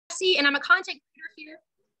Jesse, and I'm a content creator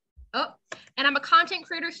here. I'm a content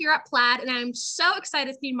creator here at Plaid, and I'm so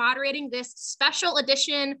excited to be moderating this special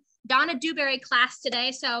edition Donna Dewberry class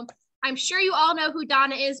today. So I'm sure you all know who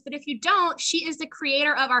Donna is, but if you don't, she is the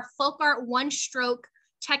creator of our FolkArt one-stroke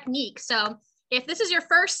technique. So if this is your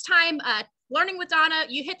first time learning with Donna,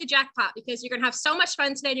 you hit the jackpot because you're gonna have so much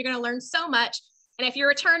fun today. You're gonna learn so much. And if you're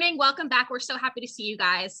returning, welcome back. We're so happy to see you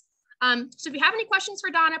guys. So if you have any questions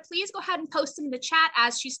for Donna, please go ahead and post them in the chat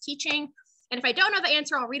as she's teaching. And if I don't know the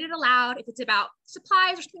answer, I'll read it aloud. If it's about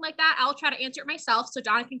supplies or something like that, I'll try to answer it myself so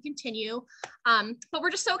Donna can continue. But we're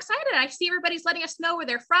just so excited. I see everybody's letting us know where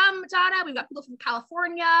they're from, Donna. We've got people from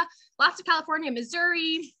California, lots of California,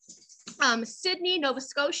 Missouri, Sydney, Nova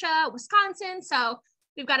Scotia, Wisconsin. So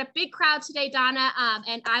we've got a big crowd today, Donna,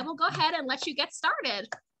 and I will go ahead and let you get started.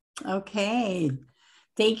 Okay.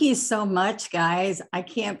 Thank you so much, guys. I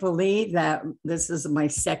can't believe that this is my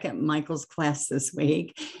second Michael's class this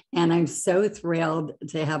week. And I'm so thrilled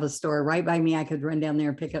to have a store right by me. I could run down there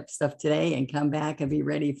and pick up stuff today and come back and be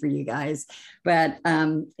ready for you guys. But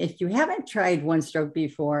if you haven't tried one stroke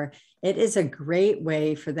before, it is a great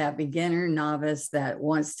way for that beginner novice that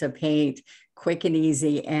wants to paint quick and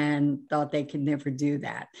easy and thought they could never do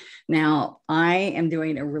that. Now, I am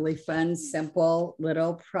doing a really fun, simple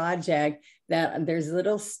little project that there's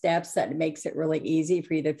little steps that makes it really easy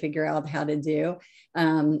for you to figure out how to do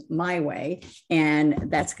my way.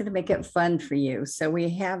 And that's going to make it fun for you. So we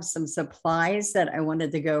have some supplies that I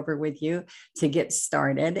wanted to go over with you to get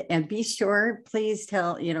started. And be sure, please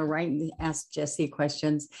ask Jesse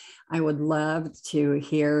questions. I would love to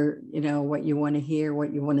hear, what you want to hear,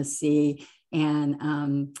 what you want to see. And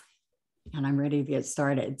I'm ready to get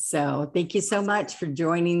started. So thank you so much for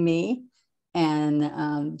joining me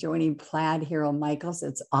and joining Plaid here on Michael's.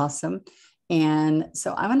 It's awesome. And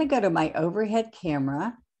so I'm going to go to my overhead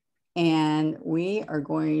camera and we are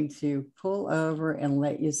going to pull over and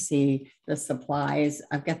let you see the supplies.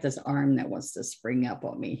 I've got this arm that wants to spring up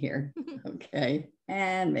on me here. Okay.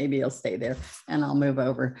 And maybe it'll stay there and I'll move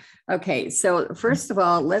over. Okay. So first of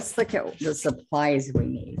all, let's look at the supplies we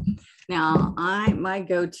need. Now, my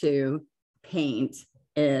go-to paint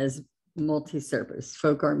is multi-surface,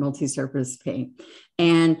 FolkArt multi-surface paint.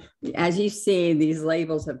 And as you see, these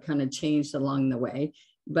labels have kind of changed along the way.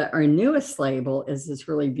 But our newest label is this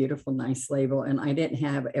really beautiful, nice label. And I didn't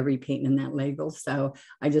have every paint in that label. So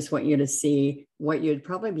I just want you to see what you'd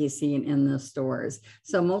probably be seeing in the stores.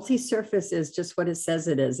 So multi-surface is just what it says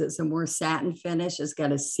it is. It's a more satin finish. It's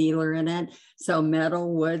got a sealer in it. So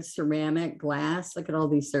metal, wood, ceramic, glass, look at all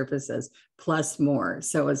these surfaces, plus more.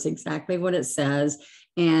 So it's exactly what it says.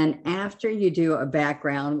 And after you do a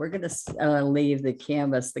background, we're going to leave the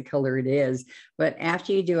canvas the color it is. But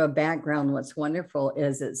after you do a background, what's wonderful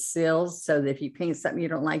is it seals so that if you paint something you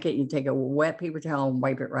don't like it, you take a wet paper towel and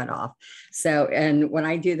wipe it right off. So, and when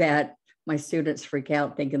I do that, my students freak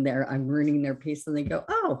out thinking I'm ruining their piece and they go,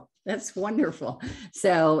 oh, that's wonderful.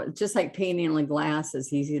 So just like painting on glass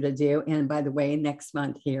is easy to do. And by the way, next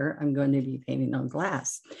month here, I'm going to be painting on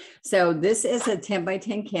glass. So this is a 10 by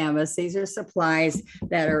 10 canvas. These are supplies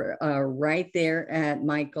that are right there at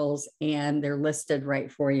Michael's and they're listed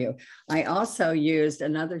right for you. I also used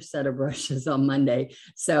another set of brushes on Monday.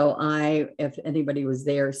 So if anybody was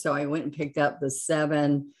there, so I went and picked up the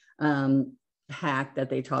 7 hack that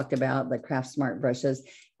they talked about, the Craft Smart brushes.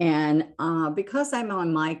 And because I'm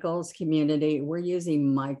on Michael's community, we're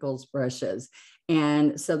using Michael's brushes.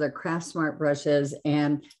 And so they're Craft Smart brushes,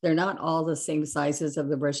 and they're not all the same sizes of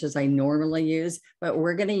the brushes I normally use, but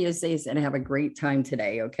we're going to use these and have a great time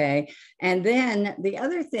today, okay? And then the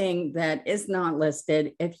other thing that is not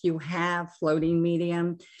listed, if you have floating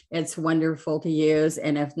medium, it's wonderful to use.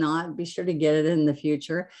 And if not, be sure to get it in the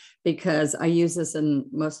future because I use this in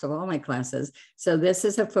most of all my classes. So this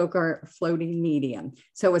is a FolkArt floating medium.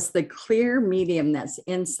 So it's the clear medium that's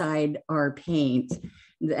inside our paint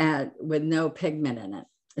that with no pigment in it.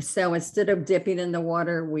 So instead of dipping in the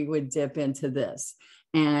water, we would dip into this.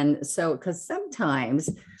 And so, because sometimes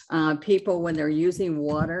people, when they're using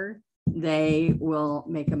water, they will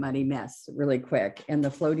make a muddy mess really quick. And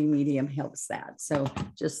the floating medium helps that. So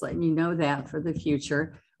just letting you know that for the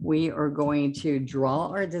future, we are going to draw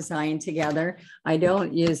our design together. I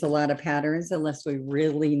don't use a lot of patterns unless we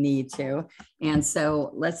really need to. And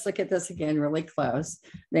so let's look at this again really close.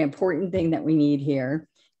 The important thing that we need here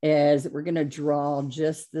is we're going to draw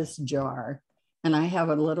just this jar. And I have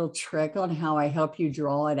a little trick on how I help you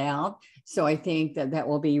draw it out. So I think that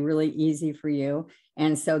will be really easy for you.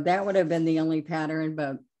 And so that would have been the only pattern,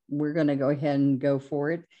 but we're going to go ahead and go for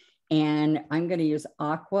it. And I'm going to use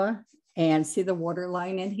Aqua and see the water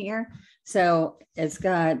line in here. So it's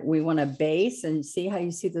got, we want a base, and see how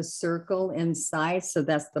you see the circle inside. So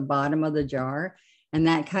that's the bottom of the jar. And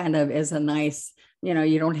that kind of is a nice, you know,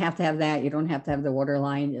 you don't have to have that. You don't have to have the water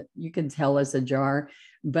line. You can tell it's a jar,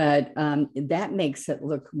 but that makes it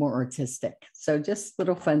look more artistic. So just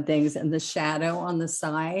little fun things. And the shadow on the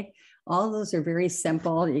side, all those are very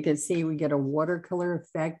simple. You can see we get a watercolor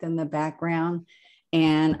effect in the background.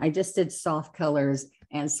 And I just did soft colors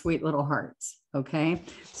and sweet little hearts. Okay,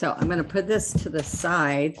 so I'm going to put this to the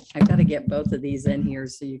side. I've got to get both of these in here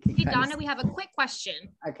so you can. Hey, Donna, we have a quick question.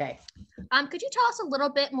 Okay. Could you tell us a little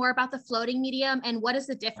bit more about the floating medium and what is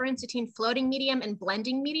the difference between floating medium and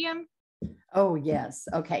blending medium? Oh, yes.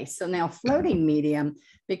 Okay, so now floating medium,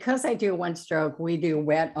 because I do one stroke, we do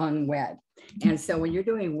wet on wet. And so when you're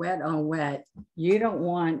doing wet on wet, you don't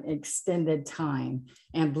want extended time.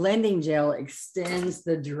 And blending gel extends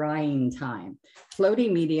the drying time.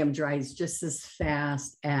 Floating medium dries just as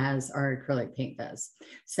fast as our acrylic paint does.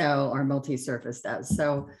 So our multi-surface does.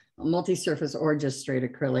 So multi-surface or just straight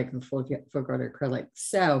acrylic and FolkArt acrylic.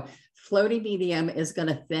 So floating medium is going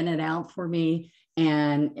to thin it out for me.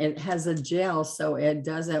 And it has a gel, so it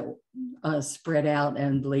doesn't spread out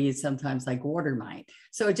and bleed sometimes like water might.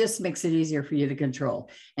 So it just makes it easier for you to control.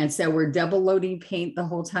 And so we're double loading paint the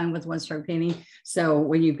whole time with one stroke painting. So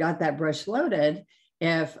when you've got that brush loaded,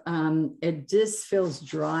 if it just feels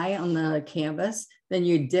dry on the canvas, then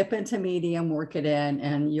you dip into medium, work it in,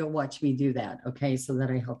 and you'll watch me do that, okay, so that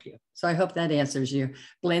I help you. So I hope that answers you.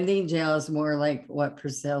 Blending gel is more like what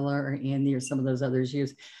Priscilla or Andy or some of those others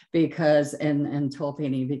use, because, and tool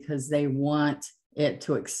painting, because they want it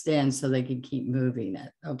to extend so they can keep moving it,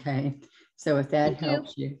 okay? So if that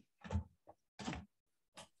helps you.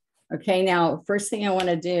 Okay, now, first thing I want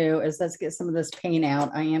to do is let's get some of this paint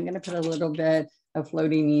out. I am going to put a little bit of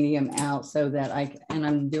floating medium out so that and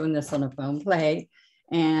I'm doing this on a foam plate,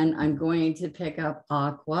 and I'm going to pick up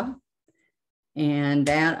Aqua. And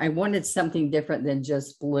that, I wanted something different than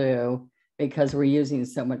just blue because we're using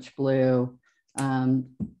so much blue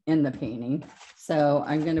in the painting. So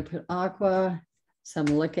I'm going to put Aqua, some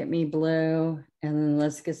Look at Me blue, and then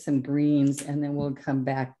let's get some greens, and then we'll come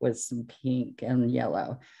back with some pink and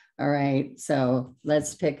yellow. All right, so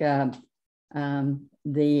let's pick up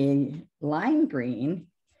the lime green,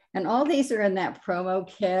 and all these are in that promo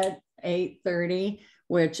kit 830,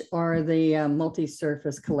 which are the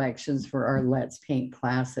multi-surface collections for our Let's Paint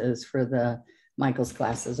classes for the Michael's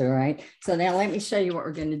classes. All right, so now let me show you what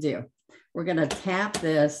we're going to do. We're going to tap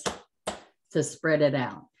this to spread it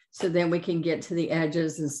out, so then we can get to the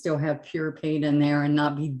edges and still have pure paint in there and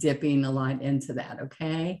not be dipping a lot into that.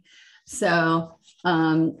 Okay, so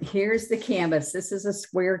here's the canvas. This is a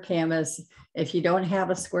square canvas. If you don't have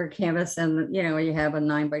a square canvas and you know you have a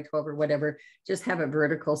 9x12 or whatever, just have it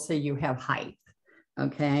vertical so you have height.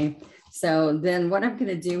 Okay, so then what I'm going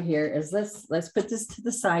to do here is let's put this to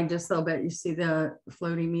the side just a little bit. You see the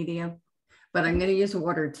floating medium, but I'm going to use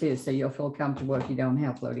water too, so you'll feel comfortable if you don't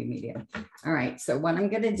have floating medium. All right, so what I'm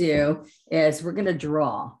going to do is we're going to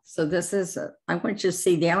draw. So this is, I want you to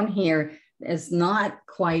see down here, it's not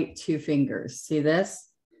quite 2 fingers. See this?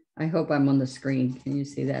 I hope I'm on the screen. Can you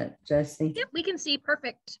see that, Jessie? Yep, we can see.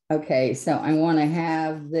 Perfect. Okay, so I want to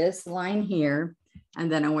have this line here,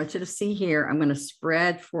 and then I want you to see here, I'm going to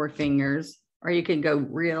spread 4 fingers, or you can go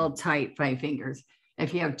real tight 5 fingers.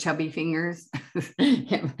 If you have chubby fingers,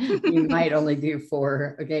 you might only do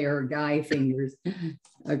 4, okay, or guy fingers.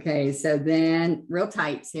 Okay, so then real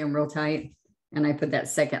tight, see I'm real tight, and I put that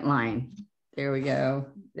second line. There we go,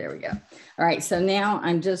 there we go. All right, so now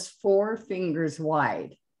I'm just 4 fingers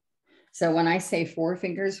wide. So when I say 4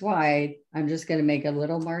 fingers wide, I'm just gonna make a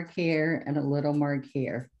little mark here and a little mark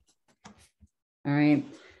here. All right,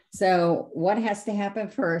 so what has to happen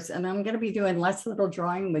first, and I'm going to be doing less little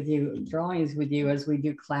drawings with you as we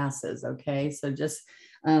do classes, okay? So just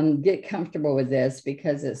get comfortable with this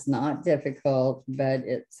because it's not difficult, but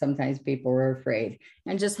sometimes people are afraid.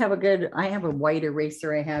 And just have a good, I have a white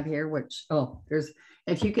eraser I have here, which,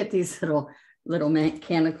 if you get these little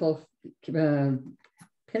mechanical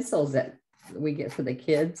pencils that we get for the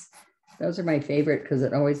kids, those are my favorite because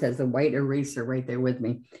it always has a white eraser right there with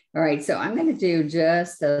me. All right, so I'm going to do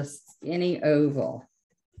just a skinny oval.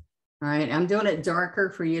 All right, I'm doing it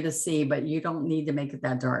darker for you to see, but you don't need to make it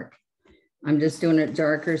that dark. I'm just doing it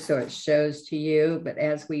darker so it shows to you. But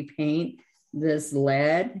as we paint this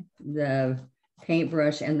lead, the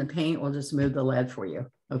paintbrush and the paint will just move the lead for you,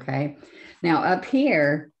 okay? Now up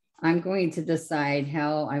here, I'm going to decide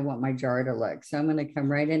how I want my jar to look. So I'm going to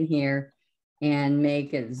come right in here and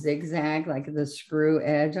make it zigzag like the screw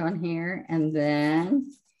edge on here. And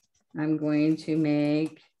then I'm going to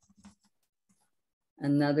make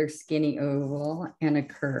another skinny oval, and a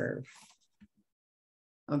curve.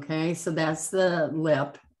 Okay, so that's the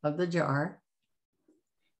lip of the jar.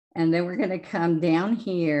 And then we're going to come down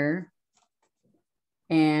here.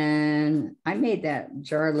 And I made that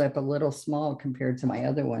jar lip a little small compared to my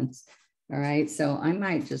other ones. All right, so I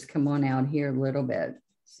might just come on out here a little bit.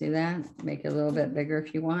 See that? Make it a little bit bigger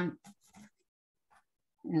if you want.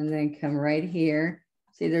 And then come right here.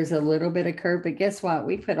 See, there's a little bit of curve, but guess what?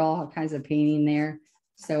 We put all kinds of painting there.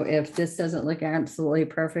 So if this doesn't look absolutely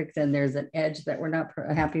perfect, then there's an edge that we're not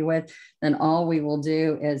happy with, then all we will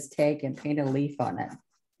do is take and paint a leaf on it.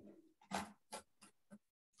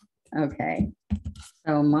 Okay,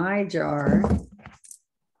 so my jar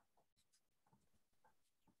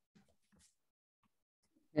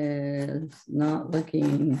is not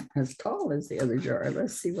looking as tall as the other jar.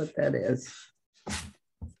 Let's see what that is.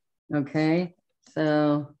 Okay,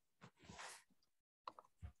 so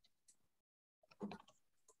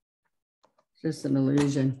just an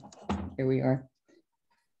illusion. Here we are.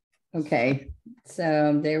 Okay,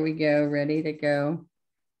 so there we go, ready to go.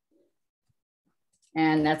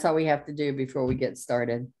 And that's all we have to do before we get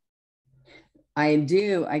started.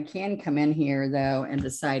 I can come in here though and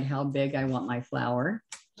decide how big I want my flower.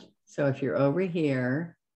 So if you're over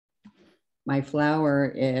here, my flower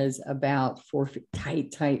is about 4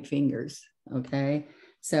 feet, tight fingers, okay?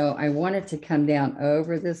 So I want it to come down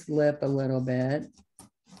over this lip a little bit.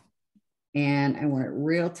 And I want it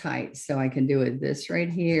real tight. So I can do it this right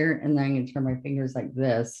here. And then I can turn my fingers like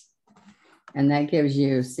this. And that gives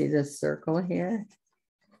you, see this circle here?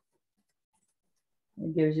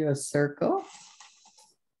 It gives you a circle.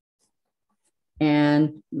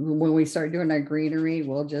 And when we start doing our greenery,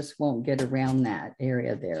 we'll just won't get around that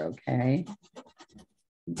area there, okay?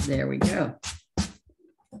 There we go.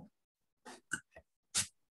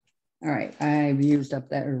 All right, I've used up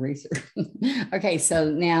that eraser. Okay, so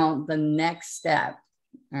now the next step.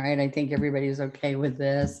 All right, I think everybody's okay with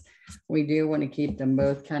this. We do want to keep them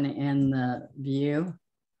both kind of in the view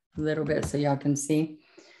a little bit so y'all can see.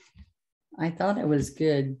 I thought it was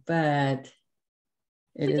good, but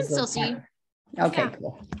we can still see. Okay, yeah.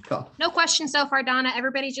 Cool. No questions so far, Donna.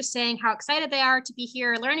 Everybody's just saying how excited they are to be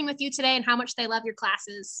here learning with you today and how much they love your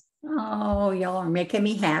classes. Oh, y'all are making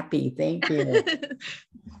me happy. Thank you.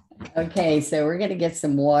 Okay, so we're going to get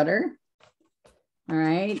some water. All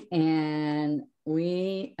right. And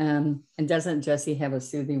we, and doesn't Jessie have a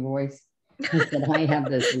soothing voice? I have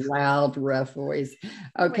this loud, rough voice.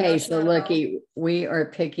 Okay, so looky, we are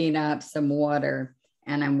picking up some water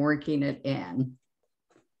and I'm working it in.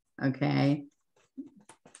 Okay.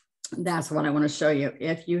 That's what I want to show you.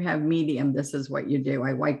 If you have medium, this is what you do.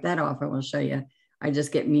 I wipe that off. I want to show you. I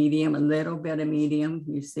just get medium, a little bit of medium.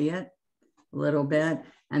 You see it? A little bit.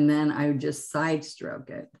 And then I would just side stroke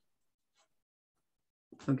it.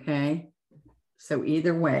 Okay. So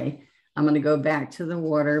either way, I'm going to go back to the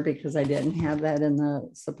water because I didn't have that in the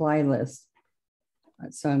supply list.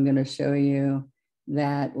 So I'm going to show you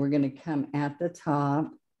that we're going to come at the top.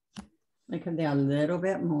 I come down a little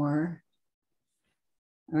bit more.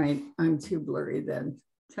 All right. I'm too blurry then.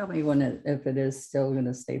 Tell me when if it is still going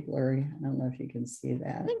to stay blurry. I don't know if you can see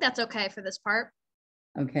that. I think that's okay for this part.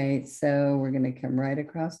 Okay, so we're going to come right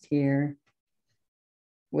across here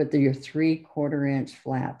with your 3/4 inch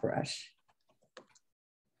flat brush.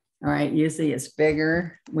 All right, usually it's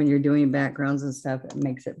bigger when you're doing backgrounds and stuff. It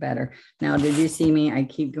makes it better. Now, did you see me? I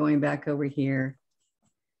keep going back over here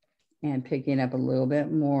and picking up a little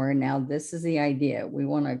bit more. Now, this is the idea. We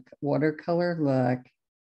want a watercolor look.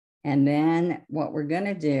 And then what we're going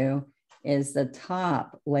to do is the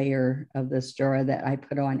top layer of this jar that I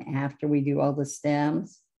put on after we do all the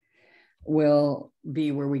stems will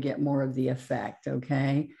be where we get more of the effect,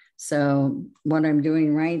 okay? So what I'm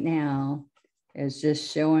doing right now is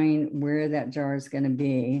just showing where that jar is going to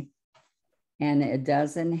be. And it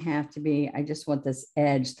doesn't have to be, I just want this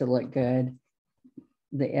edge to look good,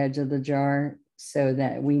 the edge of the jar, so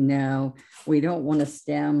that we know we don't want a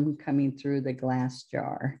stem coming through the glass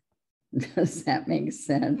jar. Does that make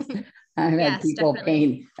sense? I've had people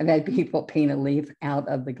paint a leaf out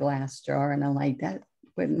of the glass jar, and I'm like, that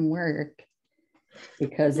wouldn't work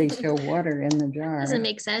because they show water in the jar. Doesn't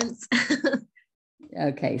make sense.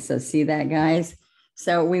 Okay, so see that, guys?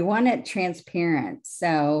 So we want it transparent.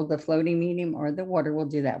 So the floating medium or the water will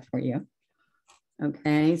do that for you.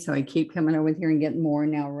 Okay, so I keep coming over here and getting more.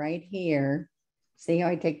 Now right here, see how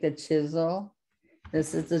I take the chisel?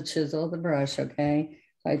 This is the chisel of the brush, okay?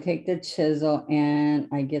 So I take the chisel and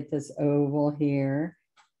I get this oval here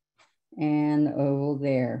and the oval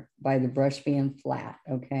there by the brush being flat,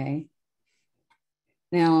 okay?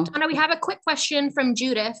 Now, Donna, we have a quick question from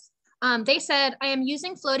Judith. They said, I am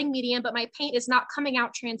using floating medium, but my paint is not coming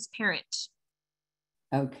out transparent.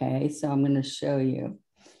 Okay, so I'm going to show you.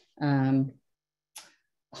 I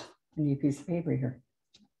need a piece of paper here.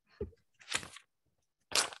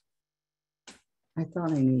 I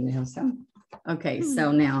thought I needed to have some. Okay,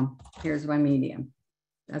 so now here's my medium.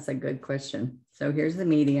 That's a good question. So here's the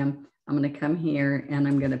medium. I'm going to come here and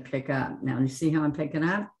I'm going to pick up. Now, you see how I'm picking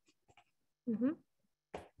up?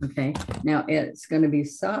 Okay, now it's going to be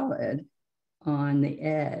solid on the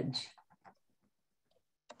edge.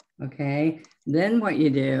 Okay, then what you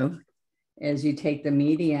do is you take the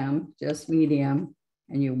medium, just medium,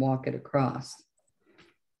 and you walk it across.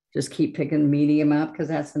 Just keep picking medium up because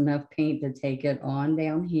that's enough paint to take it on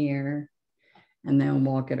down here and then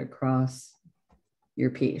walk it across your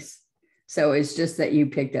piece. So it's just that you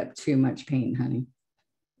picked up too much paint, honey.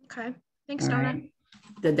 Okay, thanks, Donna. Right.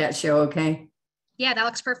 Did that show okay? Yeah, that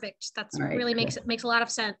looks perfect. That's right, really cool. makes a lot of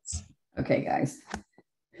sense. Okay, guys.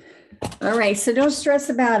 All right, so don't stress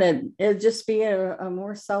about it. It'll just be a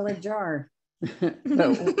more solid jar.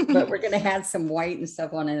 but we're going to add some white and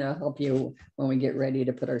stuff on it. It'll help you when we get ready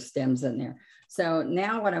to put our stems in there. So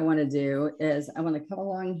now what I want to do is I want to come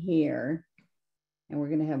along here and we're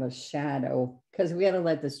going to have a shadow because we got to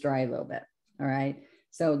let this dry a little bit. All right.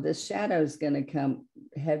 So the shadow is going to come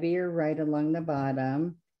heavier right along the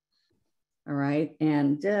bottom. All right.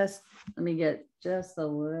 And just let me get just a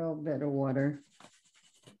little bit of water.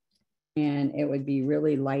 And it would be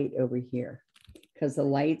really light over here because the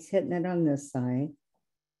light's hitting it on this side.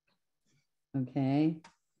 Okay.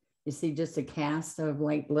 You see just a cast of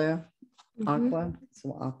light blue, aqua.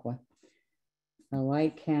 So aqua. A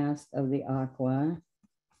light cast of the aqua.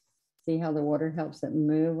 See how the water helps it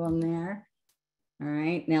move on there? All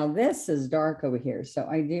right. Now this is dark over here. So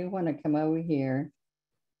I do want to come over here.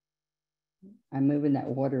 I'm moving that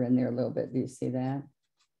water in there a little bit. Do you see that?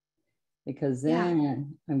 Because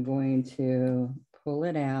then I'm going to pull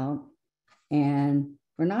it out and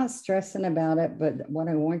we're not stressing about it, but what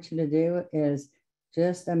I want you to do is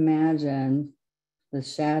just imagine the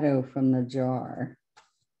shadow from the jar.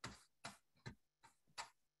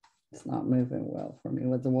 It's not moving well for me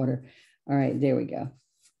with the water. All right, there we go.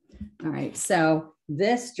 All right, so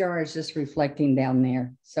this jar is just reflecting down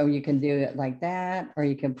there. So you can do it like that, or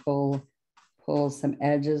you can pull some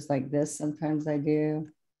edges like this. Sometimes I do.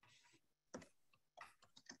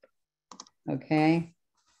 Okay.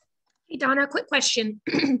 Hey, Donna, quick question.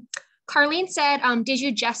 Carlene said, did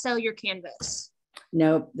you gesso your canvas?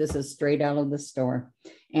 Nope, this is straight out of the store.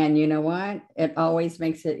 And you know what? It always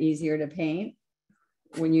makes it easier to paint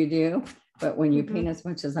when you do. But when you paint as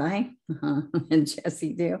much as I and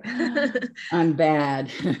Jessie do, I'm bad.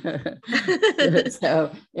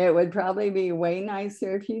 So it would probably be way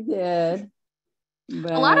nicer if you did.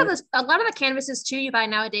 But a lot of the canvases too you buy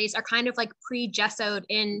nowadays are kind of like pre-gessoed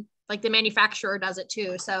in, like the manufacturer does it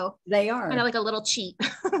too. So they are kind of like a little cheat.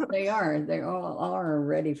 They all are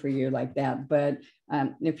ready for you like that. But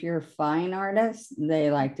if you're a fine artist, they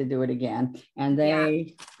like to do it again. And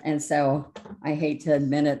and so I hate to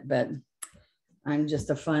admit it, but I'm just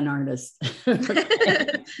a fun artist.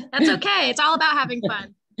 That's okay. It's all about having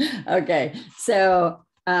fun. Okay. So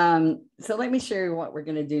let me show you what we're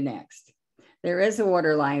going to do next. There is a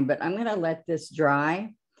water line, but I'm going to let this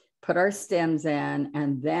dry, put our stems in,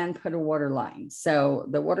 and then put a water line. So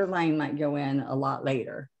the water line might go in a lot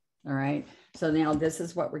later. All right. So now this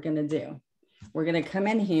is what we're going to do. We're going to come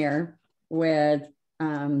in here with,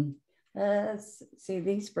 let's see,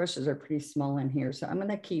 these brushes are pretty small in here. So I'm going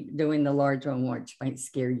to keep doing the large one, which might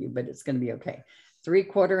scare you, but it's going to be okay.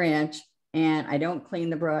 3/4 inch. And I don't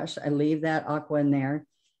clean the brush. I leave that aqua in there.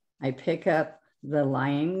 I pick up the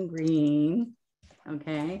lime green.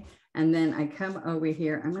 Okay. And then I come over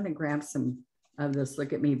here. I'm going to grab some of this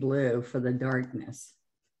Look at Me blue for the darkness.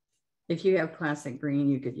 If you have classic green,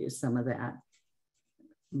 you could use some of that.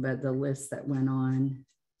 But the list that went on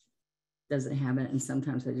doesn't have it. And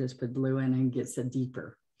sometimes I just put blue in and it gets it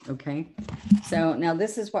deeper. Okay. So now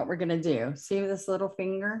this is what we're going to do. See this little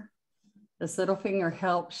finger? This little finger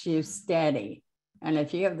helps you steady. And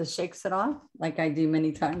if you have the shakes it off, like I do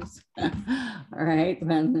many times, all right,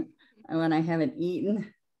 when I haven't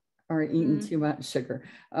eaten or eaten too much sugar,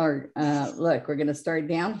 or look, we're going to start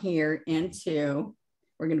down here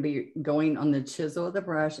we're going to be going on the chisel of the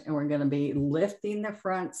brush, and we're going to be lifting the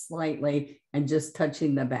front slightly and just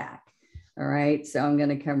touching the back. All right, so I'm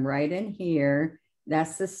going to come right in here.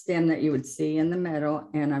 That's the stem that you would see in the middle,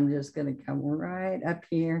 and I'm just going to come right up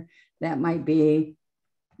here. That might be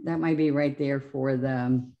right there for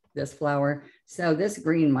this flower. So this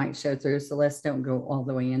green might show through, so let's don't go all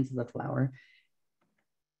the way into the flower.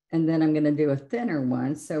 And then I'm going to do a thinner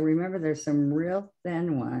one. So remember, there's some real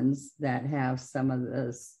thin ones that have some of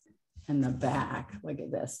this in the back. Look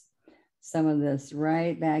at this. Some of this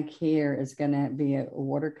right back here is going to be a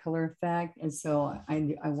watercolor effect. And so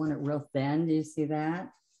I want it real thin. Do you see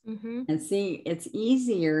that? Mm-hmm. And see, it's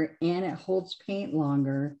easier and it holds paint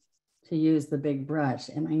longer to use the big brush.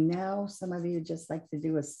 And I know some of you just like to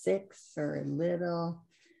do a 6 or a little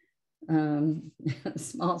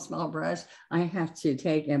small brush. I have to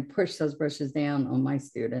take and push those brushes down on my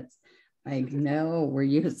students. I know we're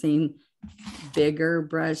using bigger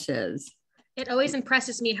brushes. It always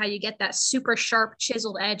impresses me how you get that super sharp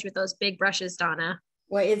chiseled edge with those big brushes, Donna.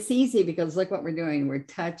 Well, it's easy because look what we're doing. We're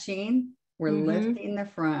touching, we're lifting the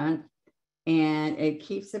front, and it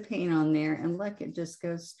keeps the paint on there. And look, it just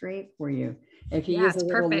goes straight for you. If you use a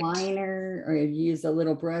little liner or you use a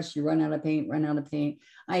little brush, you run out of paint,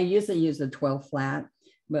 I usually use a 12 flat,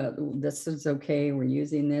 but this is okay. We're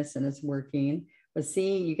using this and it's working. But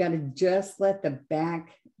see, you got to just let the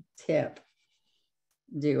back tip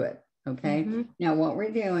do it. Okay. Now what we're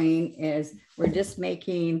doing is we're just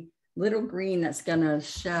making little green that's going to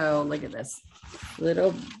show, look at this,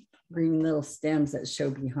 little green little stems that show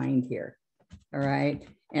behind here. All right.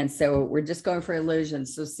 And so we're just going for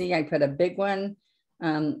illusions. So see, I put a big one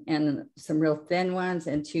and some real thin ones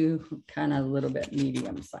and 2 kind of a little bit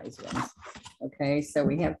medium sized ones. Okay. So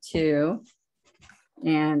we have 2.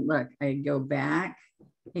 And look, I go back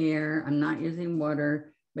here. I'm not using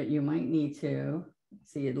water, but you might need to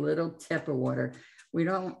see a little tip of water. We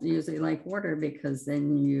don't usually like water because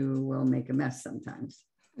then you will make a mess sometimes,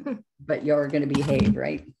 but you're going to behave,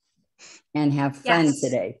 right? And have fun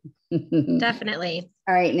today. Definitely.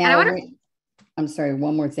 All right. Now, I'm sorry,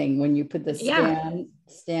 one more thing. When you put the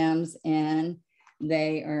stems in,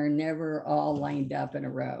 they are never all lined up in a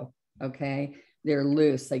row. Okay. They're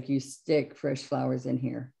loose, like you stick fresh flowers in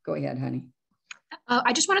here. Go ahead, honey.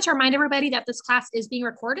 I just wanted to remind everybody that this class is being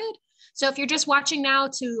recorded. So if you're just watching now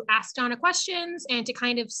to ask Donna questions and to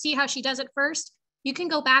kind of see how she does it first, you can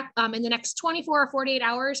go back in the next 24 or 48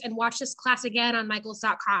 hours and watch this class again on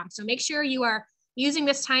michaels.com. So make sure you are using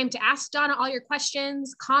this time to ask Donna all your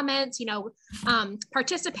questions, comments,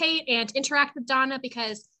 participate and interact with Donna,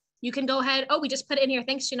 because you can go ahead. Oh, we just put it in here.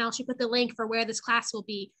 Thanks, Janelle. She put the link for where this class will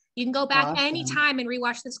be. You can go back anytime and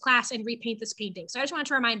rewatch this class and repaint this painting. So I just wanted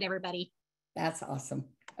to remind everybody. That's awesome.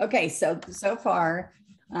 Okay, so far,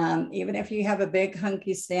 even if you have a big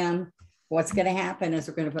hunky stem, what's going to happen is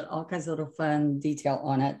we're going to put all kinds of little fun detail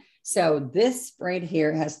on it. So this right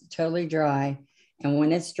here has to totally dry. And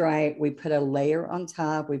when it's dry, we put a layer on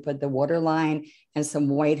top. We put the water line and some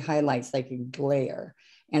white highlights like a glare.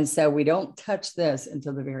 And so we don't touch this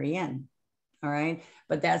until the very end. All right.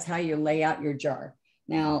 But that's how you lay out your jar.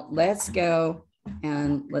 Now let's go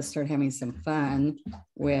and let's start having some fun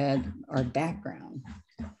with our background.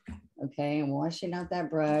 Okay. I'm washing out that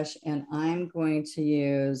brush and I'm going to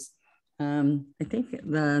use, I think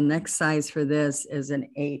the next size for this is an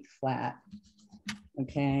 8 flat.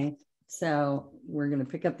 Okay. So we're going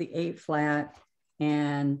to pick up the 8 flat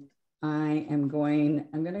and I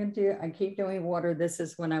keep doing water. This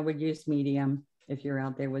is when I would use medium. If you're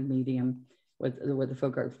out there with medium, with the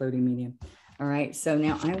FolkArt floating medium. All right. So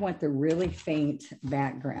now I want the really faint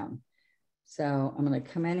background. So I'm going to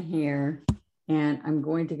come in here and I'm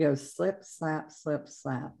going to go slip, slap, slip,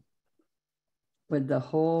 slap with the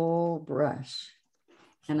whole brush.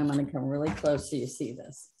 And I'm going to come really close so you see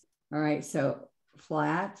this. All right. So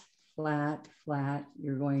flat, flat, flat.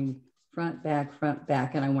 You're going front, back,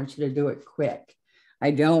 and I want you to do it quick.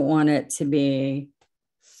 I don't want it to be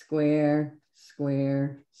square,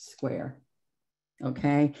 square, square.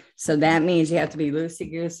 Okay, so that means you have to be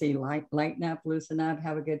loosey-goosey, lighten up, loosen up,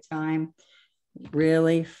 have a good time.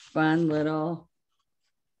 Really fun little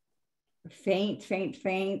faint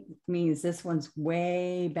means this one's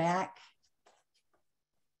way back.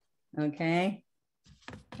 Okay,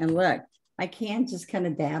 and look, I can just kind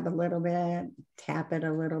of dab a little bit, tap it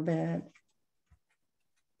a little bit.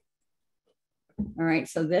 All right,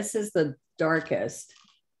 so this is the darkest.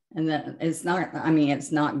 And then it's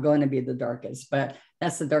not going to be the darkest, but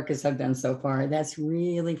that's the darkest I've done so far. That's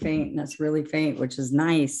really faint, and that's really faint, which is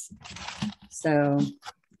nice. So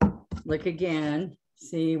look again,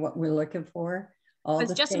 see what we're looking for. I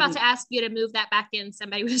was just about to ask you to move that back in.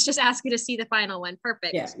 Somebody was just asking to see the final one.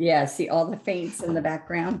 Perfect. Yeah, see all the faints in the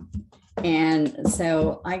background. And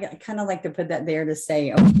so I kind of like to put that there to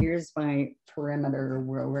say, oh, here's my perimeter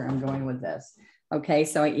where I'm going with this. Okay,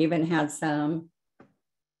 so I even had some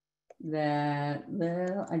that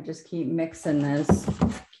I just keep mixing this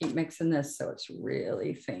so it's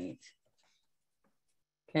really faint.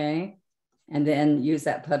 Okay, and then use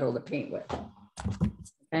that puddle to paint with.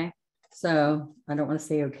 Okay, so I don't want to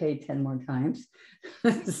say okay 10 more times.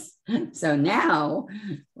 So now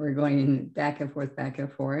we're going back and forth, back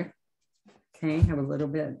and forth. Okay, have a little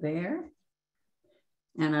bit there.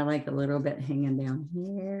 And I like a little bit hanging down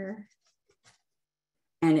here.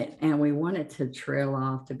 And we want it to trail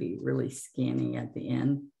off to be really skinny at the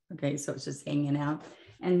end. Okay, so it's just hanging out.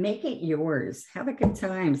 And make it yours. Have a good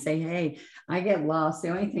time. Say, hey, I get lost. The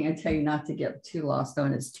only thing I tell you not to get too lost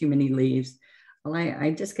on is too many leaves. Well,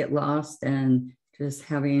 I just get lost and just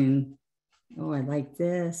having, oh, I like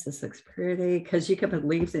this. This looks pretty. Because you can put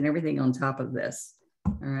leaves and everything on top of this.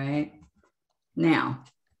 All right. Now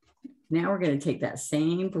we're going to take that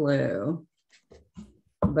same blue,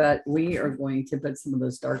 but we are going to put some of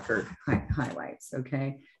those darker highlights.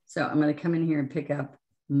 Okay. So I'm going to come in here and pick up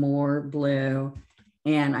more blue.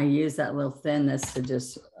 And I use that little thinness to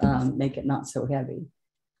just make it not so heavy.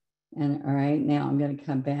 And all right, now I'm going to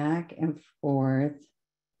come back and forth.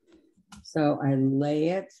 So I lay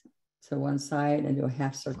it to one side and do a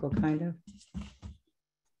half circle kind of.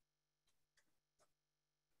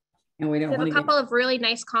 And we don't have a couple of really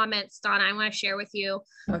nice comments, Donna, I want to share with you.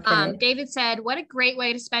 Okay. David said, what a great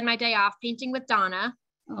way to spend my day off, painting with Donna.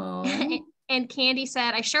 And Candy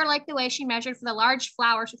said, I sure like the way she measured for the large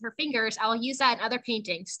flowers with her fingers. I'll use that in other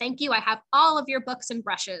paintings. Thank you. I have all of your books and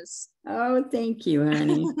brushes. Oh, thank you,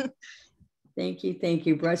 honey. Thank you. Thank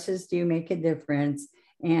you. Brushes do make a difference.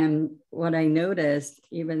 And what I noticed,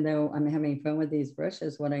 even though I'm having fun with these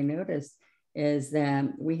brushes, what I noticed is that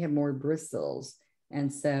we have more bristles.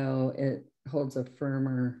 And so it holds a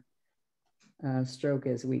firmer stroke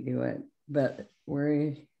as we do it. But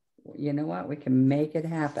you know what? We can make it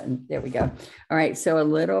happen. There we go. All right. So a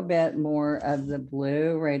little bit more of the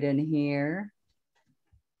blue right in here.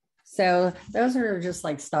 So those are just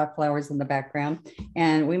like stock flowers in the background.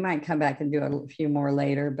 And we might come back and do a few more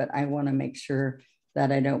later, but I want to make sure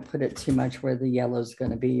that I don't put it too much where the yellow is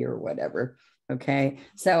going to be or whatever. Okay.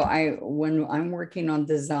 So when I'm working on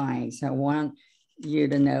designs, I want you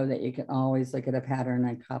to know that you can always look at a pattern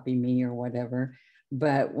and copy me or whatever.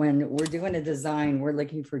 But when we're doing a design, we're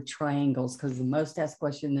looking for triangles because the most asked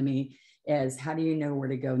question to me is, how do you know where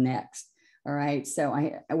to go next? All right. So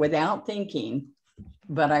without thinking,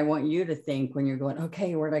 but I want you to think when you're going,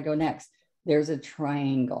 okay, where do I go next? There's a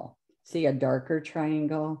triangle. See a darker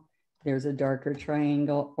triangle? There's a darker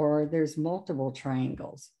triangle, or there's multiple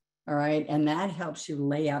triangles. All right. And that helps you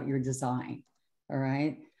lay out your design. All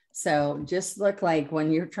right. So just look like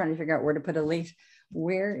when you're trying to figure out where to put a leaf,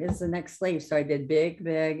 where is the next leaf? So I did big.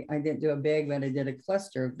 I didn't do a big, but I did a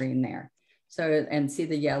cluster of green there. So, and see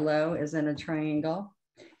the yellow is in a triangle.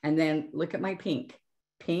 And then look at my pink,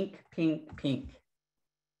 pink, pink, pink.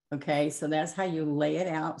 Okay, so that's how you lay it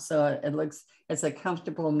out. So it's a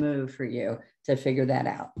comfortable move for you to figure that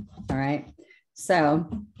out. All right. So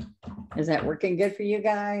is that working good for you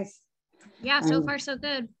guys? Yeah, so far so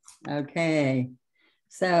good. Okay.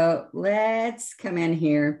 So let's come in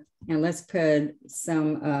here and let's put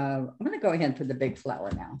some, I'm going to go ahead and put the big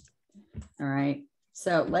flower now. All right.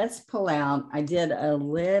 So let's pull out, I did a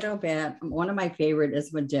little bit, one of my favorite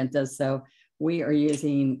is magenta. So we are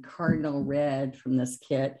using Cardinal Red from this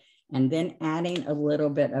kit and then adding a little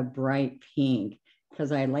bit of bright pink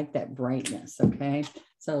because I like that brightness. Okay.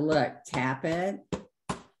 So look, tap it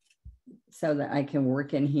so that I can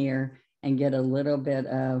work in here and get a little bit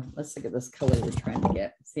of, let's look at this color we're trying to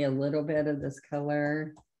get. See a little bit of this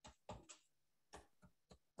color.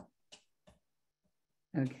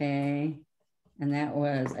 Okay. And that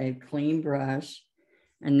was a clean brush.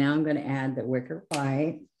 And now I'm going to add the Wicker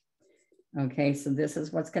White. Okay, so this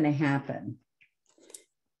is what's going to happen.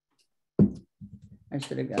 I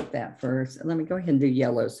should have got that first. Let me go ahead and do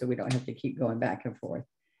yellow so we don't have to keep going back and forth.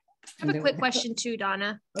 I have a quick question too,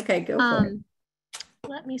 Donna. Okay, go for it.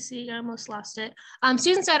 Let me see. I almost lost it.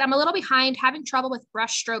 Susan said, I'm a little behind, having trouble with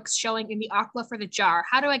brush strokes showing in the Aqua for the jar.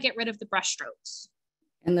 How do I get rid of the brush strokes?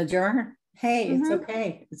 In the jar? Hey, it's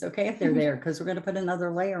okay. It's okay if they're there because we're going to put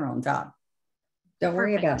another layer on top. Don't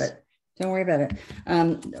worry about it. Don't worry about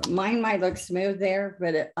it. Mine might look smooth there,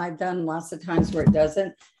 but I've done lots of times where it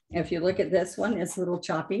doesn't. If you look at this one, it's a little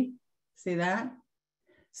choppy. See that?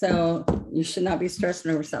 So you should not be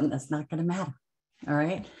stressing over something that's not going to matter. All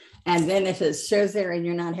right. And then if it shows there and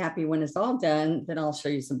you're not happy when it's all done, then I'll show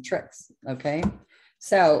you some tricks. Okay.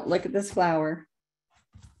 So look at this flower.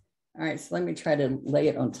 All right. So let me try to lay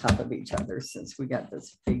it on top of each other since we got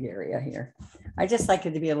this big area here. I just like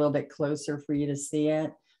it to be a little bit closer for you to see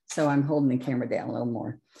it. So I'm holding the camera down a little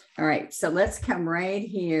more. All right. So let's come right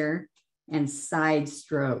here and side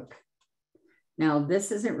stroke. Now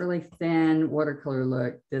this isn't really thin watercolor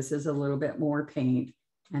look. This is a little bit more paint.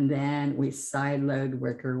 And then we side load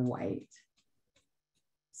Wicker White.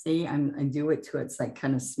 See, I do it to it's like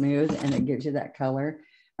kind of smooth and it gives you that color.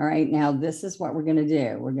 All right, now this is what we're gonna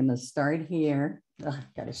do. We're gonna start here. Oh,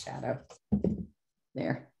 got a shadow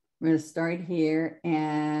there. We're gonna start here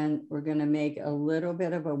and we're gonna make a little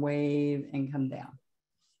bit of a wave and come down.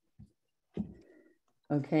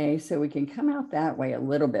 Okay, so we can come out that way a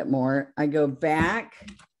little bit more. I go back.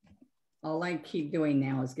 All I keep doing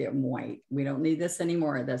now is get white. We don't need this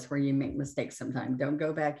anymore. That's where you make mistakes sometimes. Don't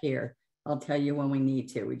go back here. I'll tell you when we need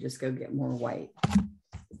to. We just go get more white.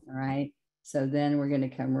 All right. So then we're going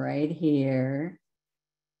to come right here.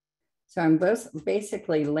 So I'm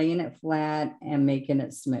basically laying it flat and making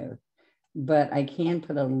it smooth, but I can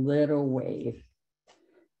put a little wave.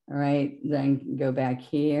 All right. Then go back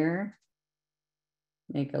here,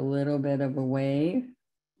 make a little bit of a wave.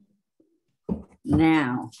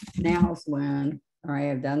 Now's when, all right,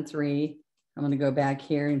 I've done 3. I'm going to go back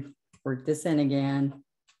here and work this in again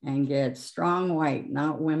and get strong white,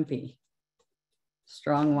 not wimpy.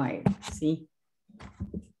 Strong white, see?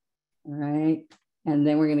 All right, and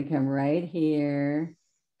then we're going to come right here.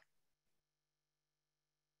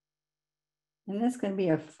 And that's going to be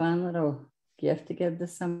a fun little gift to give to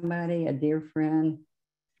somebody, a dear friend.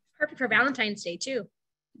 Perfect for Valentine's Day too.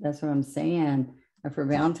 That's what I'm saying. For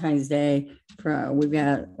Valentine's Day, we've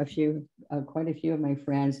got quite a few of my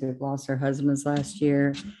friends who have lost their husbands last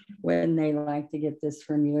year. When they like to get this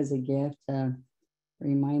from you as a gift,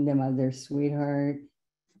 remind them of their sweetheart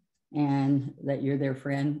and that you're their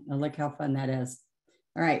friend. And look how fun that is.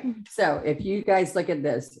 All right, so if you guys look at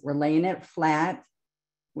this, we're laying it flat.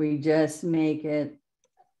 We just make it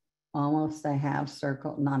almost a half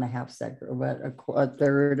circle, not a half circle, but a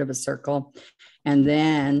third of a circle. And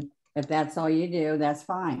then if that's all you do, that's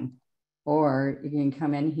fine. Or you can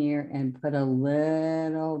come in here and put a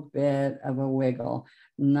little bit of a wiggle,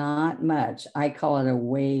 not much. I call it a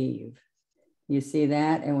wave. You see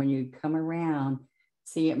that? And when you come around,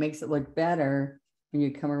 see, it makes it look better when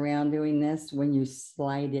you come around doing this, when you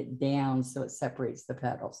slide it down so it separates the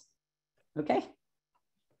petals. Okay.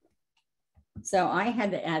 So I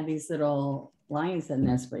had to add these little lines in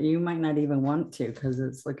this, but you might not even want to because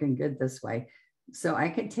it's looking good this way. So I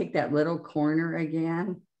could take that little corner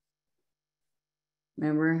again.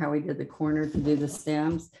 Remember how we did the corner to do the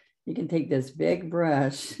stems? You can take this big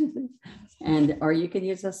brush or you could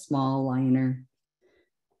use a small liner,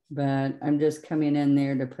 but I'm just coming in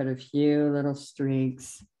there to put a few little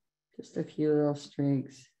streaks, just a few little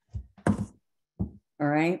streaks. All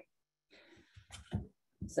right.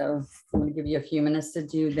 So I'm going to give you a few minutes to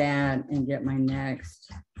do that and get my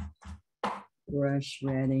next brush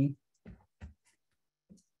ready.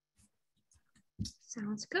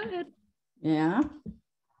 Sounds good. Yeah.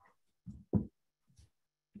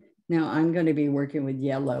 Now I'm going to be working with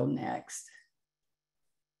yellow next.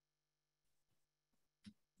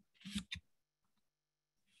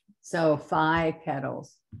 So 5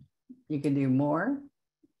 petals. You can do more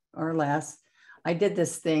or less. I did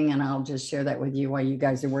this thing and I'll just share that with you while you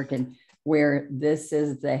guys are working, where this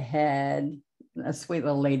is the head. A sweet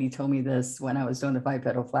little lady told me this when I was doing the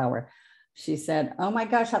 5-petal flower. She said, oh my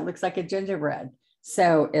gosh, that looks like a gingerbread.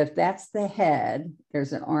 So if that's the head,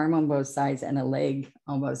 there's an arm on both sides and a leg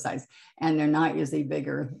on both sides. And they're not usually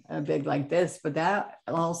big like this, but that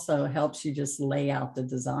also helps you just lay out the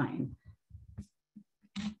design.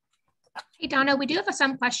 Hey, Donna, we do have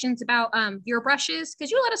some questions about your brushes.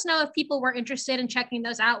 Could you let us know if people were interested in checking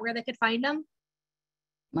those out, where they could find them?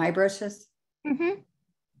 My brushes? Mm-hmm.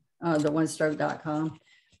 The onestroke.com.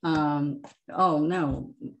 Oh,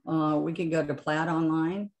 no. We can go to Plaid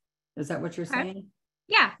Online. Is that what you're saying?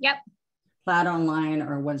 Yeah, yep. Plaid Online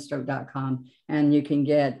or onestroke.com. And you can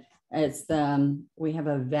get, we have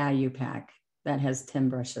a value pack that has 10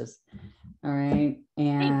 brushes. All right.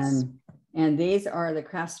 And these are the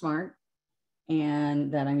Craft Smart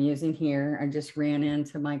and that I'm using here. I just ran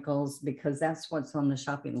into Michael's because that's what's on the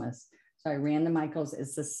shopping list. So I ran to Michael's.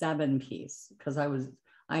 It's a 7-piece because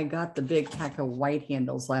I got the big pack of white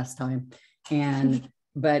handles last time.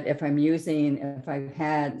 But if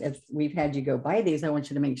we've had you go buy these, I want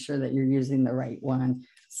you to make sure that you're using the right one,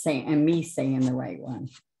 saying the right one.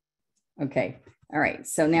 Okay. All right.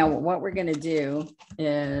 So now what we're going to do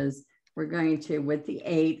is we're going to, with the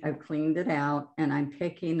 8, I've cleaned it out and I'm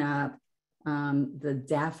picking up the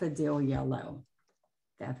Daffodil Yellow.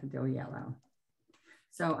 Daffodil Yellow.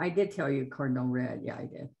 So I did tell you Cardinal Red. Yeah, I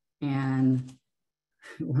did. And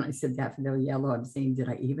when I said daffodil yellow, I'm saying, did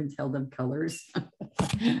I even tell them colors?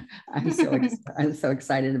 I'm so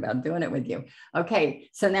excited about doing it with you. Okay,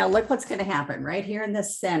 so now look what's going to happen right here in the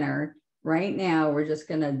center. Right now, we're just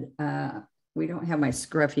going to, we don't have my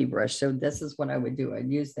scruffy brush, so this is what I would do.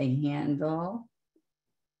 I'd use the handle,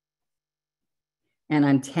 and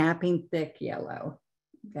I'm tapping thick yellow,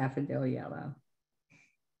 daffodil yellow.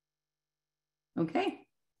 Okay.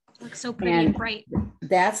 Looks so pretty and bright.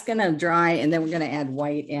 That's going to dry, and then we're going to add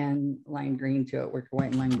white and lime green to it, wicker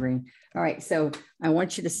white and lime green. All right, so I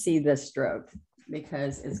want you to see this stroke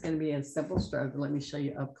because it's going to be a simple stroke. Let me show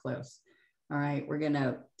you up close. All right, we're going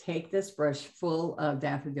to take this brush full of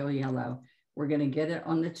daffodil yellow. We're going to get it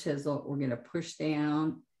on the chisel. We're going to push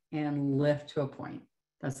down and lift to a point.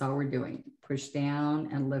 That's all we're doing. Push down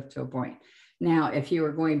and lift to a point. Now, if you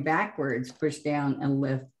were going backwards, push down and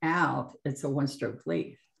lift out, it's a one-stroke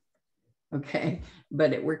leaf. Okay,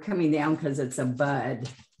 but we're coming down because it's a bud,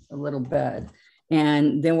 a little bud.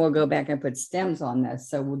 And then we'll go back and put stems on this.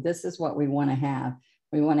 So this is what we want to have.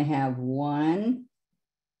 We want to have one,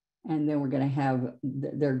 and then we're going to have,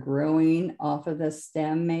 they're growing off of the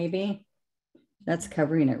stem maybe. That's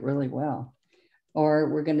covering it really well. Or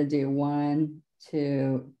we're going to do 1,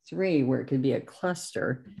 2, 3, where it could be a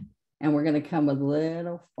cluster. And we're going to come with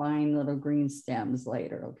little fine little green stems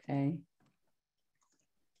later, okay?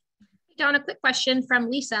 Donna, a quick question from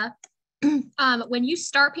Lisa. When you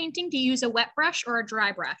start painting, do you use a wet brush or a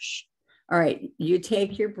dry brush? All right, you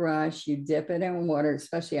take your brush, you dip it in water,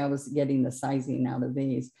 especially I was getting the sizing out of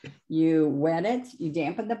these. You wet it, you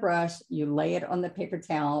dampen the brush, you lay it on the paper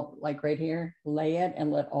towel, like right here, lay it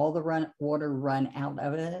and let all the water run out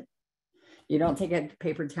of it. You don't take a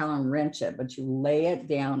paper towel and wrench it, but you lay it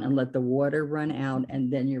down and let the water run out,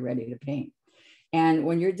 and then you're ready to paint. And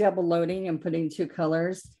when you're double loading and putting 2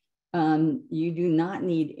 colors, you do not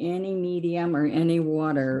need any medium or any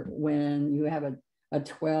water when you have a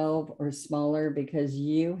 12 or smaller, because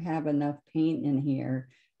you have enough paint in here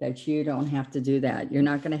that you don't have to do that. You're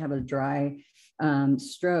not going to have a dry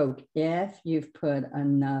stroke if you've put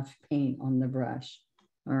enough paint on the brush.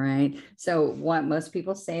 All right. So what most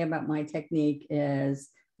people say about my technique is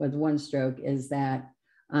with one stroke is that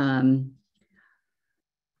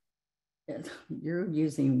you're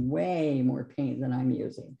using way more paint than I'm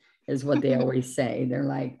using, is what they always say. They're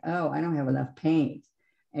like, oh, I don't have enough paint.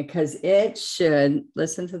 Because it should,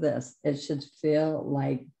 listen to this, it should feel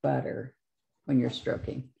like butter when you're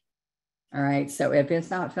stroking. All right. So if it's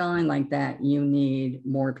not feeling like that, you need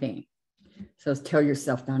more paint. So tell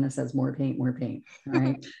yourself, Donna says more paint, more paint. All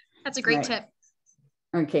right. That's a great tip.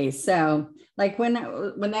 Okay. So like when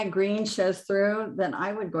that green shows through, then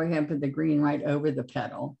I would go ahead and put the green right over the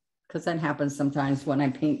petal, because that happens sometimes when I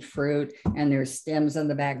paint fruit and there's stems in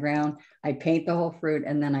the background. I paint the whole fruit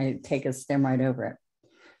and then I take a stem right over it.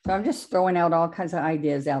 So I'm just throwing out all kinds of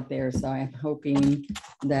ideas out there. So I'm hoping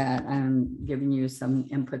that I'm giving you some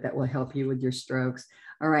input that will help you with your strokes.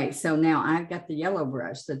 All right, so now I've got the yellow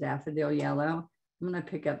brush, the daffodil yellow. I'm gonna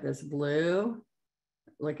pick up this blue.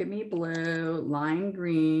 Look at me, blue, lime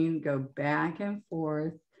green, go back and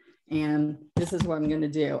forth. And this is what I'm gonna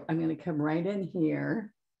do. I'm gonna come right in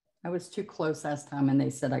here. I was too close last time and they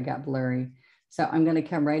said I got blurry. So I'm gonna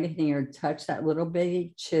come right in here, touch that little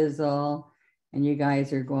bitty chisel. And you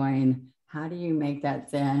guys are going, how do you make that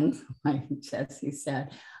thin? Like Jesse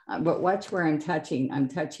said. But watch where I'm touching. I'm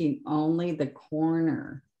touching only the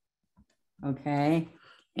corner. Okay.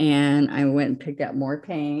 And I went and picked up more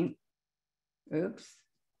paint. Oops.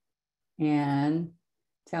 And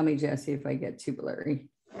tell me, Jesse, if I get too blurry,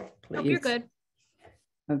 please. Nope, you're good.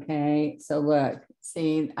 Okay. So look,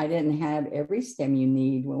 see, I didn't have every stem you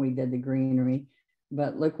need when we did the greenery,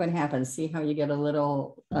 but look what happens. See how you get a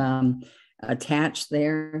little, attached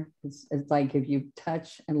there. It's like if you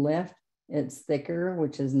touch and lift, it's thicker,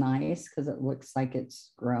 which is nice because it looks like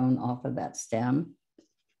it's grown off of that stem.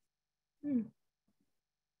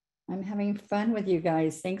 I'm having fun with you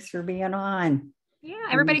guys. Thanks for being on. Yeah,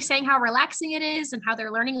 everybody's saying how relaxing it is and how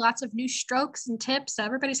they're learning lots of new strokes and tips. So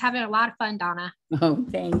everybody's having a lot of fun, Donna. Oh,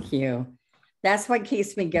 thank you. That's what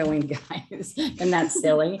keeps me going, guys. And that's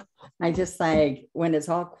silly. I just like when it's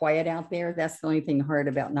all quiet out there, that's the only thing hard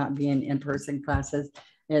about not being in-person classes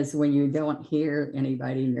is when you don't hear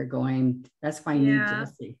anybody and you're going, that's why I need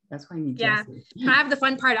Jesse. That's why I need Jesse. I have the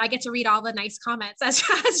fun part. I get to read all the nice comments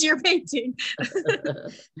as you're painting.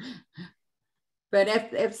 But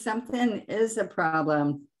if something is a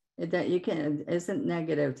problem that you can, isn't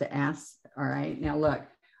negative to ask. All right. Now look,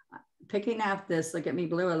 picking out this, look at me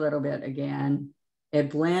blue a little bit again. It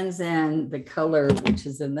blends in the color, which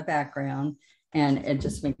is in the background. and it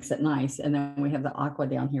just makes it nice. And then we have the aqua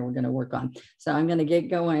down here we're going to work on. So I'm going to get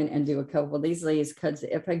going and do a couple of these leaves, because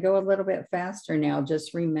if I go a little bit faster now,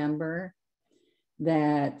 just remember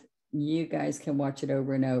that you guys can watch it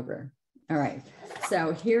over and over. All right,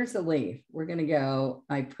 so here's a leaf. We're going to go,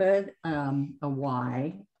 I put a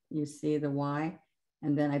Y, you see the Y,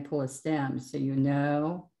 and then I pull a stem. So you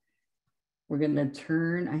know, we're going to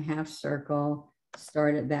turn a half circle,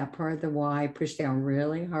 start at that part of the Y, push down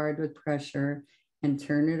really hard with pressure, and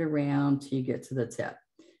turn it around till you get to the tip.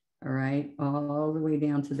 All right, all the way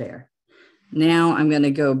down to there. Now I'm going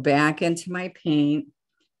to go back into my paint.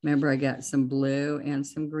 Remember, I got some blue and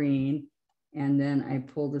some green, and then I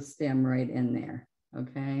pull the stem right in there.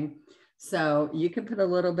 Okay, so you can put a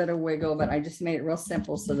little bit of wiggle, but I just made it real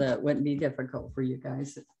simple so that it wouldn't be difficult for you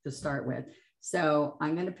guys to start with. So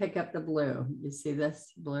I'm going to pick up the blue. You see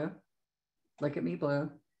this blue? Look at me, blue.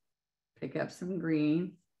 Pick up some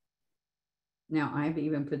green. Now I've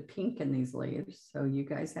even put pink in these leaves, so you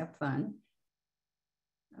guys have fun.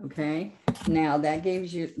 Okay, now that gave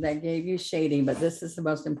you shading, but this is the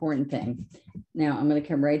most important thing. Now I'm going to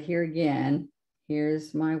come right here again.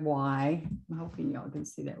 Here's my Y. I'm hoping y'all can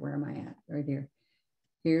see that. Where am I at? Right here.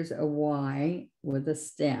 Here's a Y with a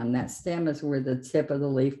stem. That stem is where the tip of the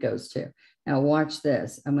leaf goes to. Now watch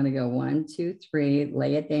this. I'm going to go 1, 2, 3,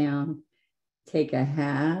 lay it down, take a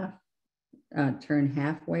half, turn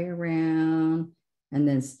halfway around, and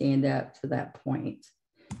then stand up to that point.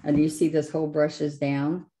 And you see this whole brush is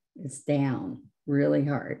down? It's down really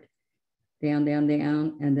hard. Down, down,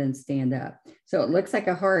 down, and then stand up. So it looks like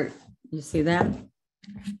a heart. You see that?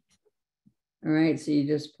 All right, so you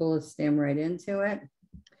just pull a stem right into it.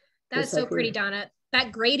 That is so pretty, Donna.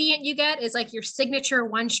 That gradient you get is like your signature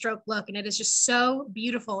one stroke look, and it is just so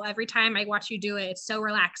beautiful every time I watch you do it. It's so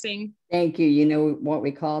relaxing. Thank you. You know what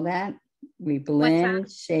we call that? We blend,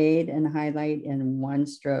 shade, and highlight in one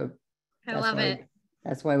stroke. I love it.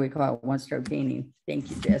 That's why we call it one stroke painting. Thank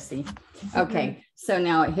you, Jessie. Okay, so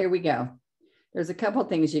now here we go. There's a couple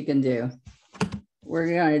things you can do. We're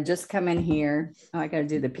going to just come in here. Oh, I got to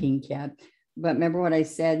do the pink yet. But remember what I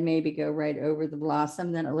said, maybe go right over the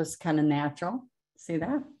blossom, then it looks kind of natural. See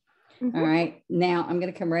that? All right, now I'm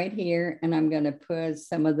going to come right here and I'm going to put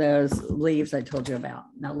some of those leaves I told you about.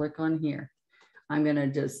 Now look on here. I'm going to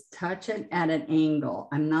just touch it at an angle.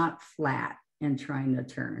 I'm not flat and trying to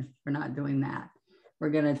turn. We're not doing that. We're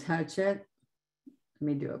going to touch it. Let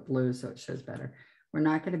me do it blue so it shows better. We're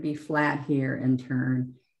not going to be flat here and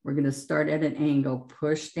turn. We're going to start at an angle,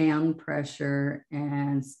 push down pressure,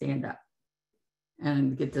 and stand up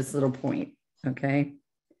and get this little point, okay,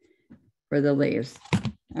 for the leaves.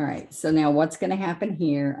 All right, so now what's going to happen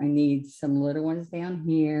here? I need some little ones down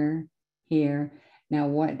here, here. Now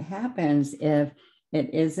what happens if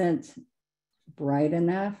it isn't bright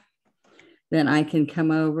enough? Then I can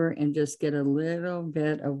come over and just get a little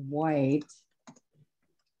bit of white.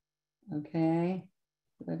 Okay,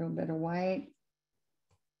 a little bit of white.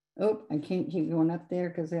 Oh, I can't keep going up there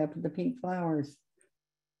because I have the pink flowers.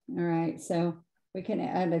 All right, so we can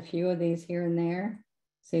add a few of these here and there.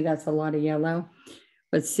 See, that's a lot of yellow.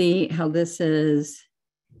 But see how this is,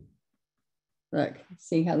 look,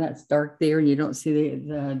 see how that's dark there and you don't see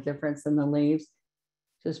the difference in the leaves?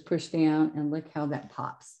 Just push down and look how that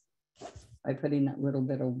pops by putting that little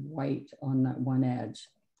bit of white on that one edge.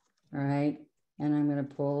 All right, and I'm going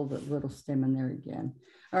to pull the little stem in there again.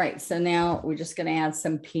 All right, so now we're just going to add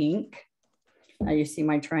some pink. Now you see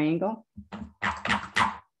my triangle?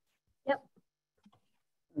 Yep.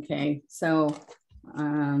 Okay, so I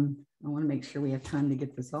want to make sure we have time to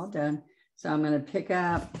get this all done. So I'm going to pick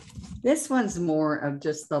up, this one's more of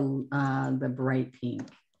just the bright pink.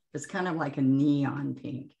 It's kind of like a neon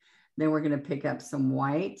pink. Then we're going to pick up some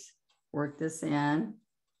white, work this in.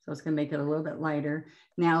 So it's going to make it a little bit lighter.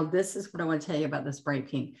 Now, this is what I want to tell you about this bright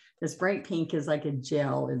pink. This bright pink is like a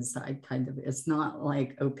gel inside, kind of. It's not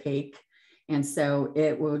like opaque. And so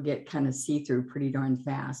it will get kind of see-through pretty darn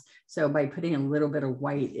fast. So by putting a little bit of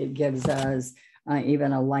white, it gives us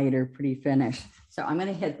even a lighter, pretty finish. So I'm going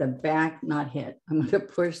to hit the back, not hit. I'm going to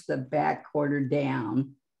push the back quarter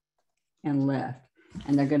down and lift.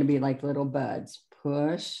 And they're going to be like little buds.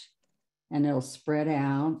 Push, and it'll spread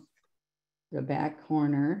out the back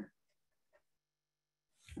corner.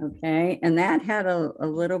 Okay, and that had a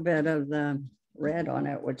little bit of the red on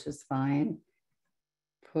it, which is fine.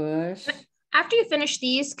 Push. After you finish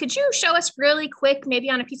these, could you show us really quick, maybe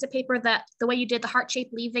on a piece of paper, the way you did the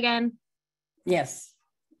heart-shaped leaf again? Yes,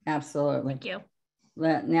 absolutely. Thank you.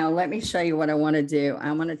 Now let me show you what I want to do.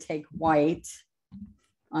 I want to take white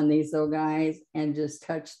on these little guys and just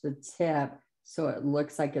touch the tip so it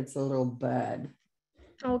looks like it's a little bud.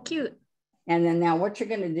 Oh, cute. And then now what you're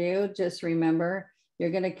going to do, just remember, you're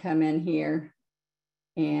going to come in here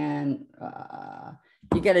and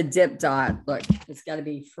you get a dip dot. Look, it's got to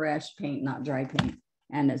be fresh paint, not dry paint.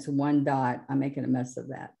 And it's one dot. I'm making a mess of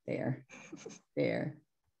that. There, there,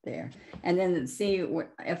 there. And then see,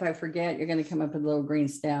 if I forget, you're going to come up with a little green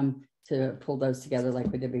stem to pull those together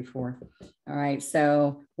like we did before. All right.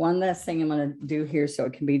 So one last thing I'm going to do here so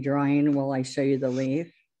it can be drying while I show you the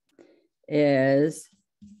leaf is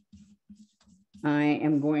I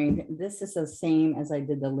am going, this is the same as I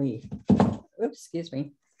did the leaf. Oops, excuse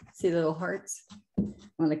me. See the little hearts? I'm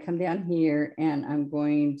going to come down here and I'm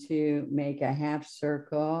going to make a half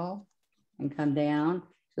circle and come down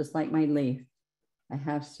just like my leaf. A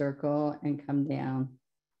half circle and come down.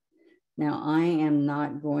 Now I am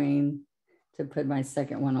not going to put my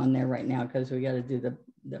second one on there right now because we got to do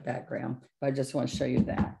the background, but I just want to show you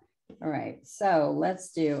that. All right, so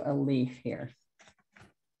let's do a leaf here.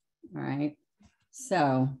 All right,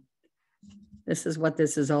 so this is what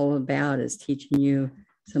this is all about, is teaching you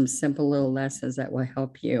some simple little lessons that will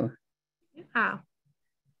help you. Yeah.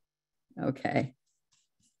 Okay.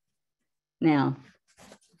 Now,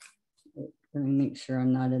 let me make sure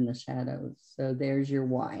I'm not in the shadows. So there's your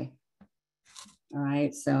Y. All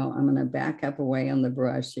right, so I'm going to back up away on the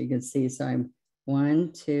brush so you can see. So I'm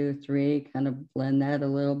 1, 2, 3, kind of blend that a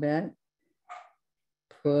little bit.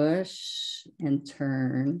 Push and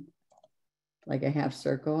turn like a half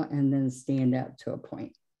circle and then stand up to a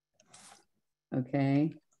point.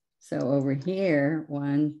 Okay, so over here,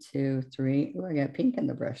 1, 2, 3. Oh, I got pink in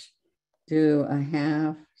the brush. Do a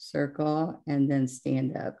half circle and then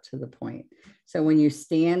stand up to the point. So when you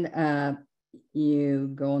stand up,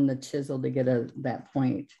 you go on the chisel to get that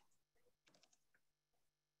point.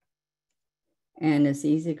 And it's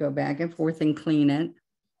easy to go back and forth and clean it.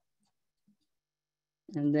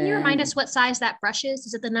 And then, can you remind us what size that brush is?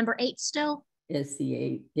 Is it the number 8 still? It's the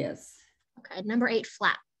 8, yes. Okay, number 8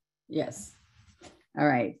 flat. Yes. All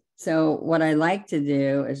right. So what I like to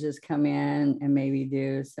do is just come in and maybe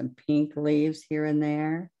do some pink leaves here and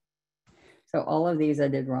there. So all of these I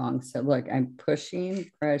did wrong. So look, I'm pushing,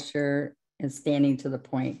 pressure, and standing to the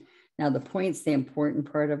point. Now the point's the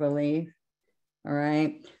important part of a leaf. All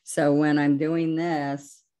right. So when I'm doing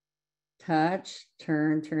this, touch,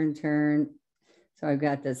 turn, turn, turn. So I've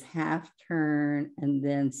got this half turn and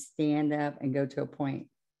then stand up and go to a point.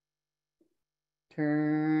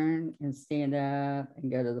 Turn and stand up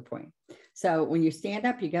and go to the point. So when you stand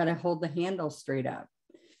up, you got to hold the handle straight up.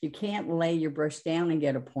 You can't lay your brush down and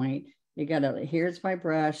get a point. You got to, here's my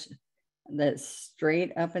brush that's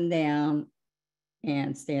straight up and down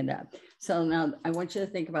and stand up. So now I want you to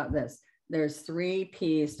think about this. There's 3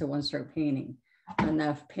 P's to one stroke painting.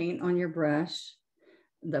 Enough paint on your brush,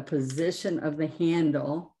 the position of the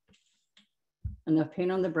handle, enough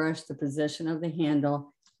paint on the brush, the position of the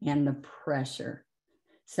handle, and the pressure.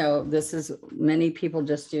 So this is, many people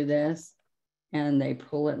just do this and they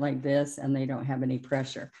pull it like this and they don't have any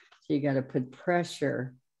pressure. So you got to put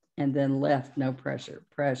pressure and then lift, no pressure,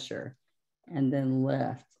 pressure, and then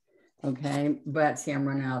lift. Okay, but see, I'm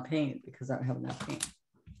running out of paint because I don't have enough paint.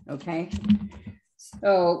 Okay,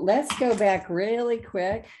 so let's go back really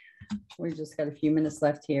quick. We just got a few minutes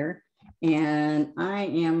left here. And I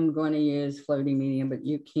am going to use floating medium, but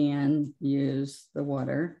you can use the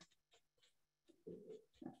water.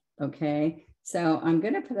 Okay, so I'm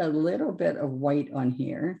going to put a little bit of white on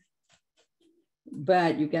here,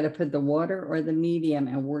 but you got to put the water or the medium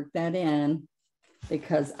and work that in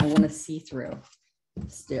because I want to see through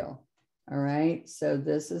still. All right, so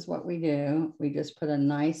this is what we do. We just put a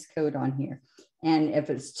nice coat on here. And if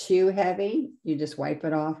it's too heavy, you just wipe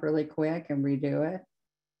it off really quick and redo it,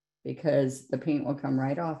 because the paint will come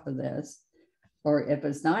right off of this. Or if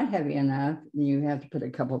it's not heavy enough, you have to put a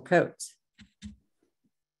couple coats.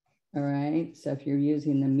 All right, so if you're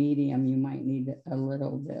using the medium, you might need a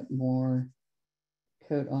little bit more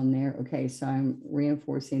coat on there. Okay, so I'm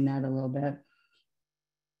reinforcing that a little bit.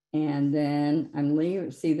 And then I'm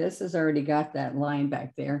leaving, see, this has already got that line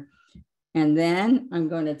back there. And then I'm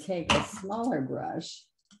going to take a smaller brush.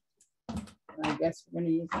 I guess we're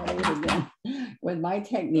going to use that again. With my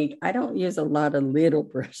technique, I don't use a lot of little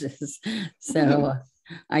brushes. So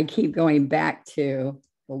I keep going back to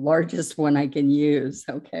the largest one I can use.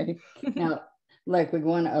 Okay. Now, look, we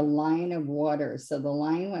want a line of water. So the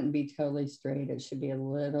line wouldn't be totally straight. It should be a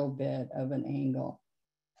little bit of an angle.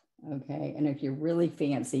 Okay, and if you're really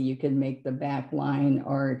fancy, you can make the back line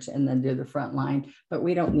arch and then do the front line, but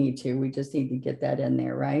we don't need to. We just need to get that in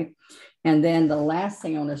there, right? And then the last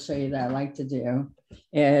thing I want to show you that I like to do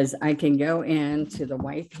is I can go into the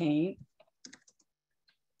white paint,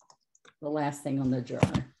 the last thing on the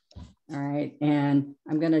jar. All right, and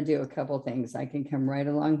I'm going to do a couple things. I can come right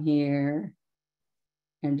along here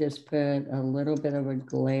and just put a little bit of a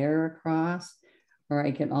glare across, or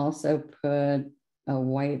I can also put a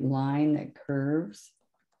white line that curves,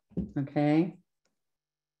 okay?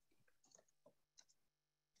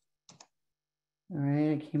 All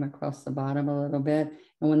right, I came across the bottom a little bit,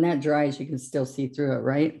 and when that dries, you can still see through it,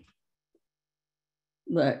 right?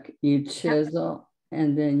 Look, you chisel,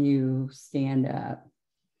 and then you stand up,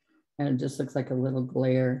 and it just looks like a little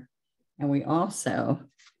glare. And we also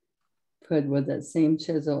put with that same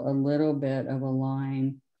chisel a little bit of a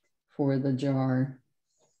line for the jar,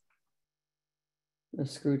 the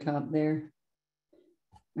screw top there.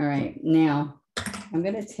 All right, now I'm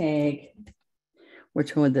going to take,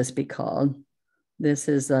 which one would this be called? This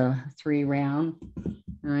is a 3 round.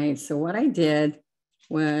 All right, so what I did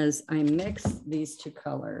was I mixed these two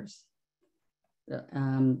colors, the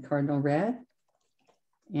Cardinal Red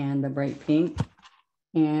and the bright pink.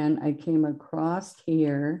 And I came across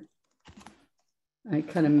here. I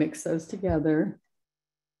kind of mix those together.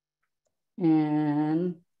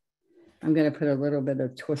 And I'm going to put a little bit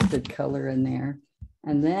of twisted color in there.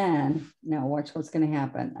 And then, now watch what's going to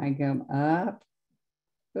happen. I go up,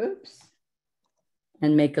 oops,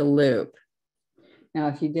 and make a loop. Now,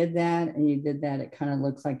 if you did that and you did that, it kind of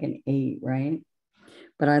looks like an 8, right?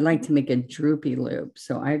 But I like to make a droopy loop.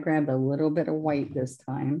 So I grabbed a little bit of white this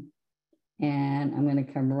time. And I'm going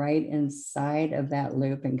to come right inside of that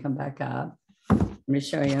loop and come back up. Let me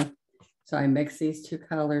show you. So I mix these two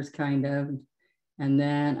colors kind of, and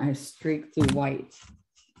then I streak through white.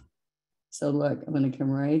 So look, I'm going to come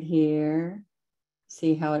right here.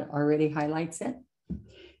 See how it already highlights it?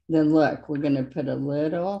 Then look, we're going to put a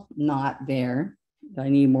little knot there. I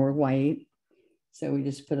need more white. So we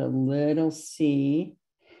just put a little C.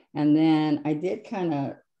 And then I did kind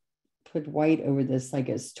of put white over this like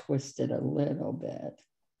it's twisted a little bit,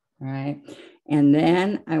 right? And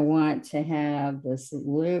then I want to have this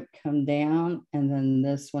loop come down and then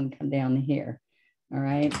this one come down here, all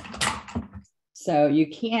right? So you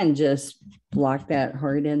can just block that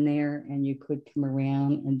heart in there and you could come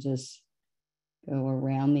around and just go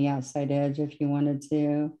around the outside edge if you wanted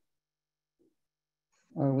to,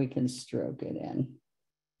 or we can stroke it in.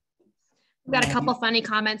 We've got a couple funny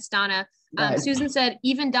comments, Donna. Susan said,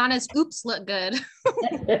 even Donna's oops look good.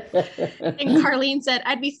 And Carlene said,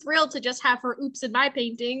 I'd be thrilled to just have her oops in my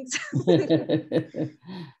paintings.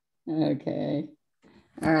 Okay.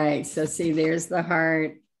 All right. So see, there's the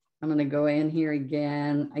heart. I'm going to go in here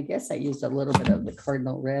again. I guess I used a little bit of the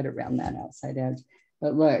Cardinal Red around that outside edge.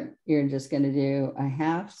 But look, you're just going to do a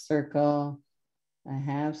half circle,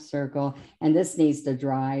 and this needs to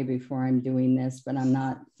dry before I'm doing this, but I'm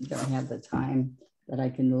not going to have the time that I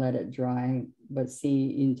can let it dry. But see,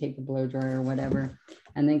 you can take a blow dryer or whatever,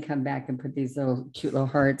 and then come back and put these little cute little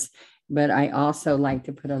hearts. But I also like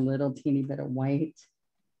to put a little teeny bit of white.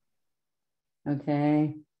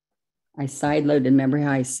 Okay. I side loaded. Remember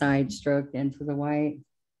how I side stroked into the white?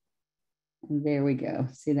 And there we go.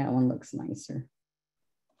 See, that one looks nicer.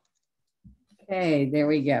 Okay, there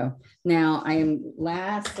we go. Now,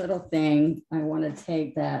 last little thing, I want to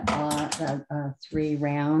take that 3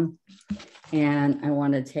 round, and I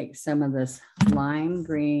want to take some of this lime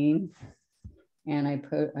green, and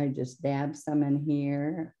I just dab some in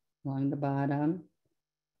here along the bottom.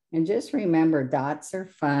 And just remember, dots are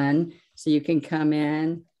fun, so you can come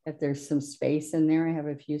in if there's some space in there. I have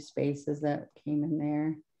a few spaces that came in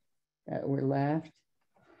there that were left,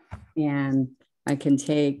 and I can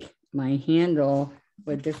take my handle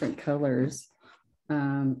with different colors,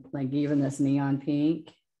 like even this neon pink.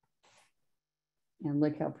 And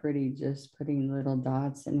look how pretty, just putting little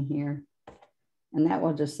dots in here. And that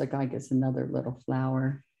will just look like it's another little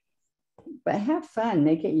flower. But have fun,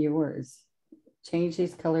 make it yours. Change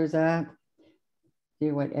these colors up.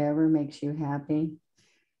 Do whatever makes you happy.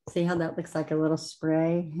 See how that looks like a little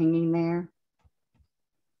spray hanging there?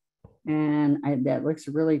 And that looks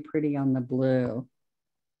really pretty on the blue.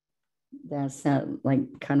 That's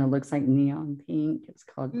like kind of looks like neon pink. It's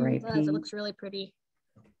called bright pink. It looks really pretty.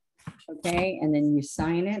 Okay, and then you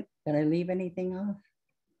sign it. Did I leave anything off?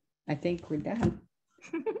 I think we're done.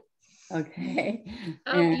 Okay.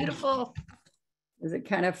 Oh, and beautiful. Is it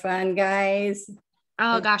kind of fun, guys?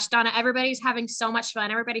 Oh gosh, Donna, everybody's having so much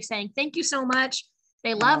fun. Everybody's saying thank you so much.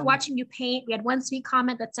 They love watching you paint. We had one sweet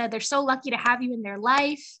comment that said they're so lucky to have you in their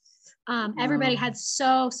life. Everybody had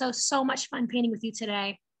so much fun painting with you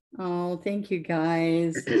today. Oh, thank you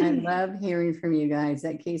guys. I love hearing from you guys.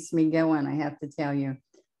 That keeps me going, I have to tell you.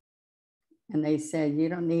 And they said, you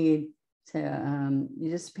don't need you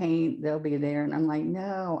just paint, they'll be there. And I'm like,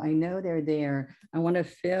 no, I know they're there. I want to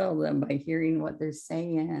feel them by hearing what they're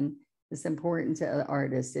saying. It's important to the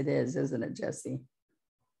artist. It is, isn't it, Jessie?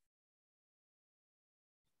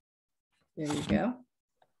 There you go.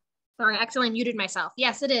 Sorry, I accidentally muted myself.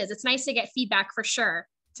 Yes, it is. It's nice to get feedback for sure,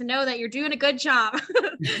 to know that you're doing a good job.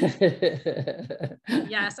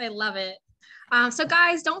 Yes, I love it. So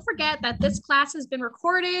guys, don't forget that this class has been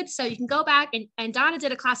recorded, so you can go back and Donna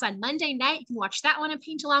did a class on Monday night. You can watch that one and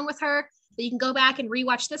paint along with her. But you can go back and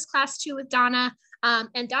rewatch this class too with Donna.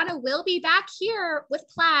 And Donna will be back here with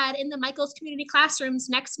Plaid in the Michaels Community Classrooms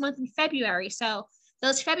next month in February. So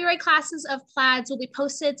those February classes of Plaids will be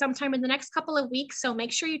posted sometime in the next couple of weeks. So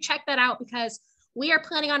make sure you check that out, because we are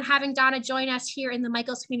planning on having Donna join us here in the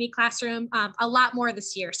Michaels Community Classroom a lot more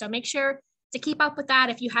this year. So make sure to keep up with that.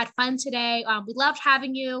 If you had fun today, we loved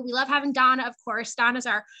having you. We love having Donna, of course. Donna's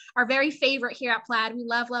our very favorite here at Plaid. We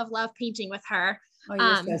love, love, love painting with her. Oh,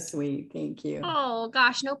 you're so sweet. Thank you. Oh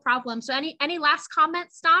gosh, no problem. So any last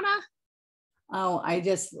comments, Donna? Oh,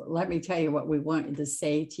 let me tell you what we wanted to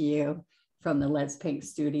say to you from the Let's Paint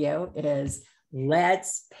studio is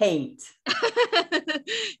let's paint.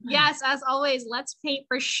 Yes, as always, let's paint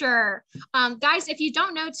for sure. Guys, if you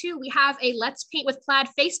don't know too, we have a Let's Paint with Plaid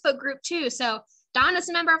Facebook group too. So Donna's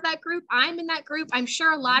a member of that group. I'm in that group. I'm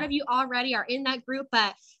sure a lot of you already are in that group,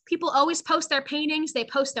 but people always post their paintings. They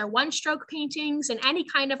post their one-stroke paintings and any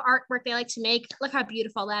kind of artwork they like to make. Look how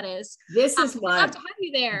beautiful that is. This is We'd love to have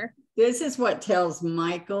you there. This is what tells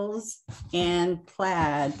Michaels and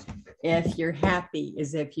Plaid if you're happy,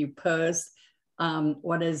 is if you post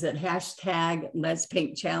what is it, hashtag Let's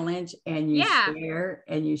Paint Challenge, and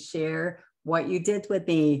you share what you did with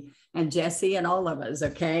me and Jessie and all of us.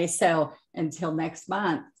 Okay, so until next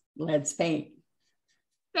month, let's paint.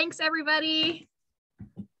 Thanks everybody.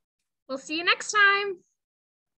 We'll see you next time.